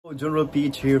JunReal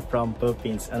PH here from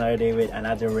Philippines, another day with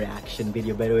another reaction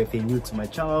video. By the way, if you're new to my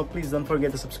channel, please don't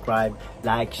forget to subscribe,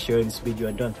 like, share this video,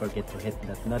 and don't forget to hit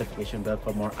that notification bell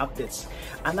for more updates.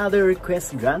 Another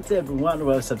request granted, one of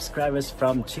our subscribers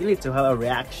from Chile to have a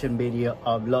reaction video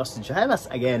of Los Jaivas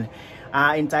again,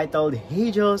 entitled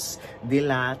Hijos de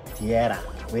la Tierra.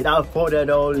 Without further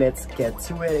ado, let's get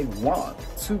to it. 1,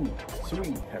 2, 3,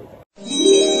 here we go.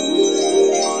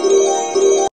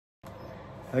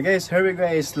 Okay, so here we go,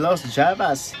 is Los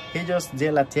Jaivas, Hijos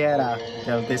de la Tierra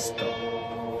del disco.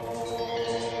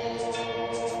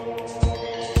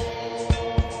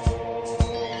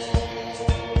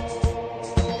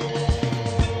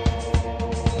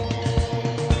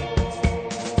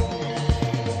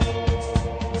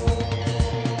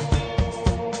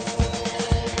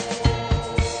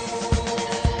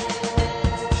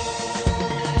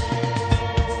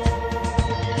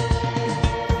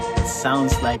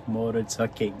 Sounds like motor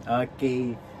talking.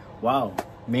 Okay, wow,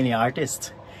 many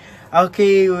artists.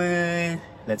 Okay,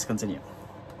 let's continue.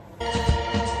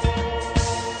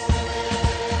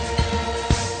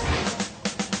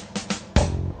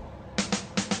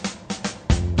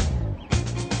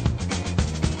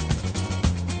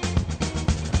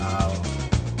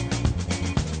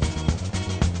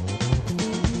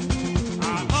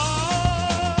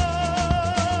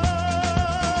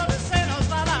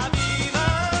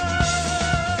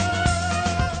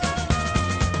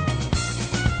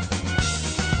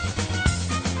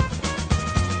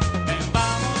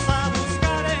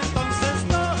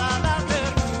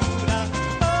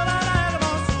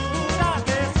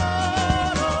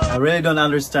 I really don't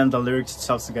understand the lyrics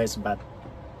itself, guys, but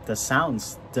the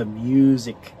sounds, the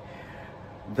music,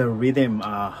 the rhythm,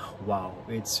 wow,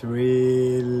 it's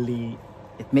really,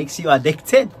 it makes you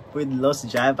addicted with Los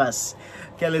Jaivas.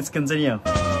 Okay, let's continue.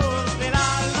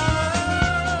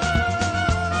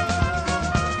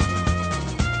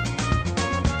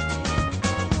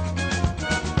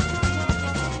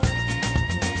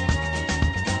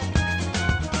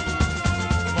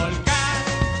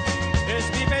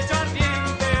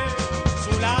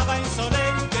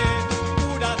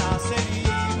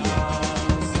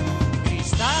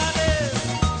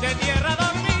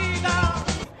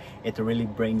 It really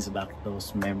brings back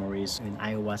those memories when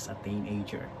I was a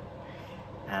teenager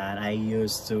and I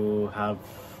used to have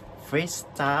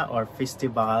fiesta or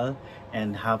festival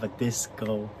and have a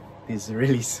disco. This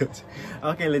really suits.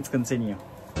 Okay, let's continue.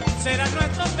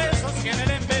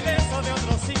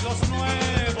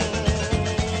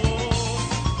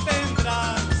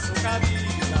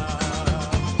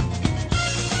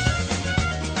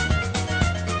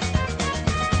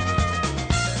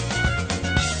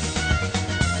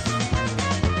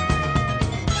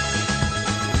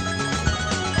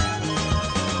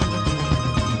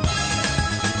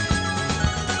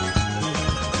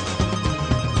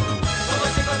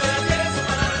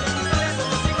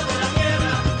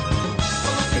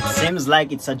 Seems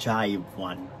like it's a jive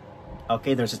one.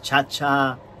 Okay, there's a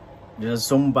cha-cha,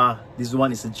 there's a zumba. This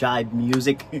one is a jive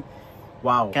music.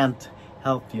 Wow, can't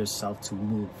help yourself to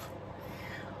move.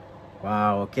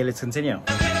 Wow, okay, let's continue.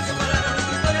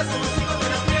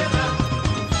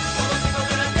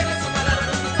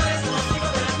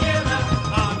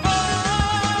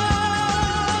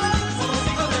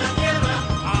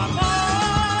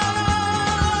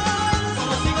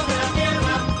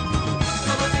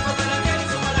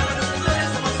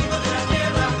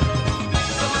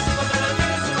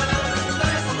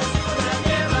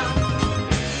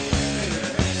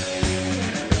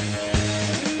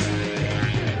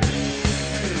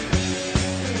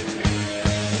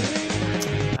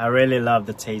 I really love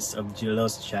the taste of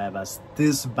Los Jaivas.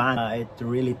 This band, it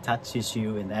really touches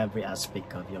you in every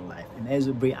aspect of your life, in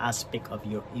every aspect of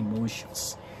your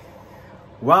emotions.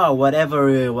 Wow, whatever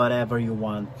you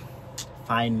want,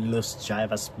 find Los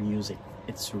Jaivas music.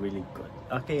 It's really good.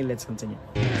 Okay, let's continue.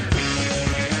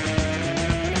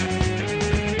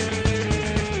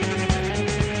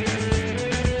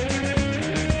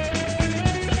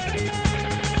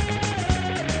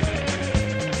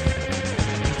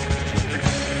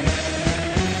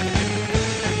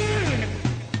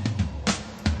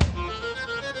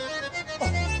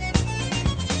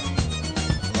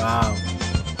 Wow.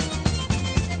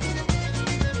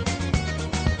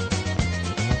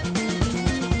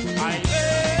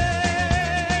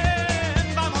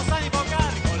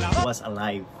 Was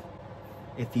alive.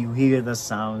 If you hear the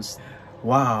sounds,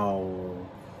 wow.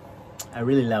 I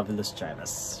really love Los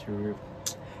Jaivas.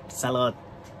 It's a lot.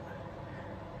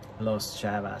 Los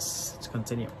Jaivas. Let's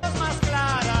continue.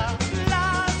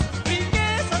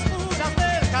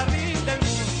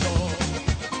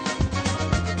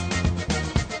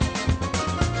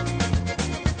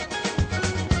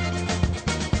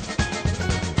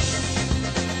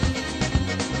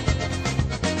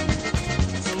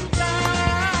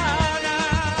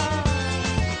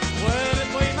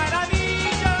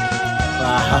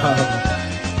 Wow.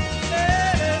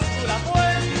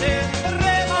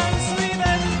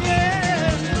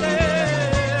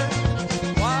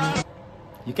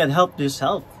 You can help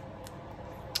yourself.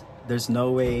 There's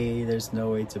no way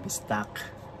to be stuck.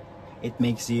 It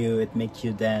makes you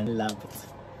then love it.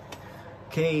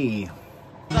 Okay.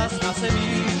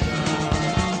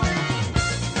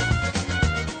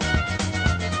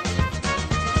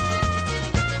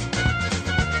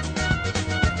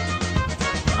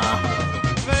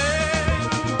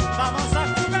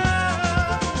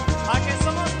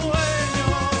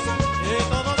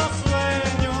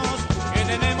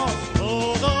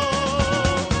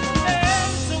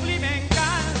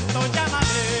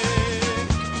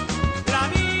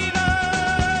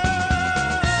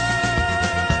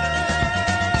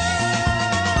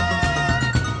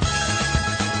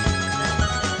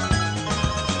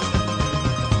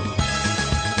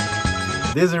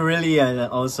 This is really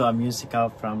also a musical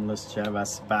from Los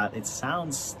Jaivas, but it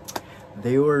sounds,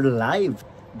 they were live.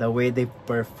 The way they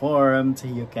performed,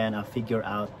 you can figure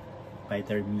out by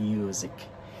their music.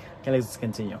 Okay, let's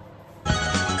continue.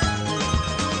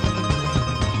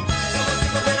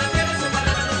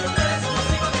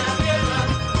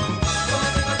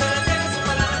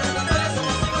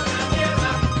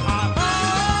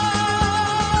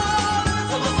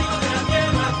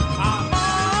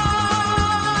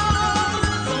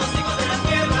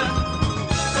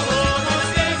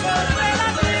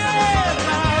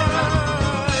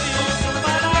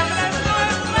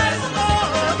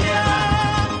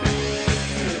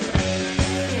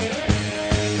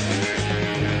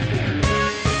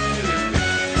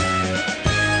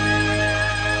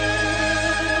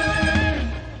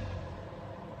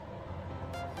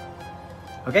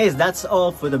 Okay, so that's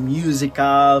all for the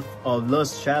musical of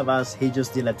Los Jaivas,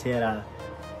 Hijos de la Tierra.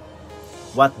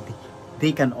 What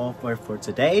they can offer for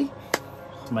today,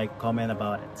 my comment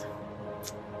about it.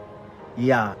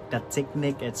 Yeah, the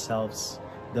technique itself,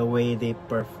 the way they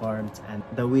performed and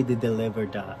the way they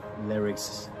delivered the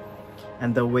lyrics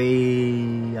and the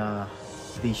way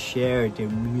they shared their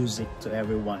music to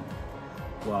everyone.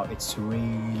 Wow, it's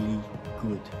really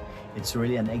good. It's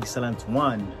really an excellent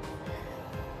one.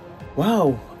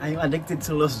 Wow, I'm addicted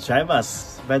to Los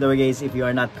Jaivas. By the way guys, if you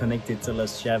are not connected to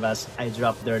Los Jaivas, I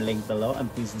dropped their link below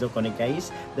and please do connect guys.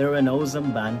 They were an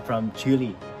awesome band from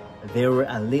Chile. They were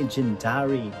a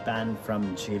legendary band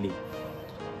from Chile.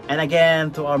 And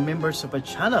again, to our members of our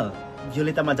channel,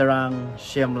 Julita Madarang,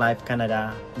 Shem Life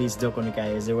Canada, please do connect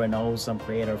guys. They were an awesome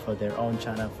creator for their own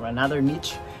channel, for another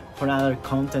niche, for another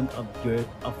content of your,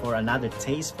 for another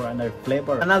taste, for another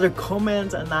flavor, another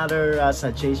comment, another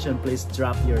suggestion. Please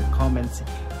drop your comments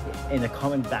in the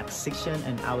comment box section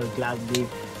and I will gladly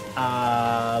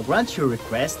grant your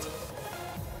request.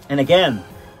 And again,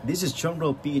 this is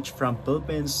JunReal PH from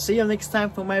Philippines. See you next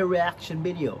time for my reaction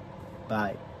video.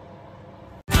 Bye.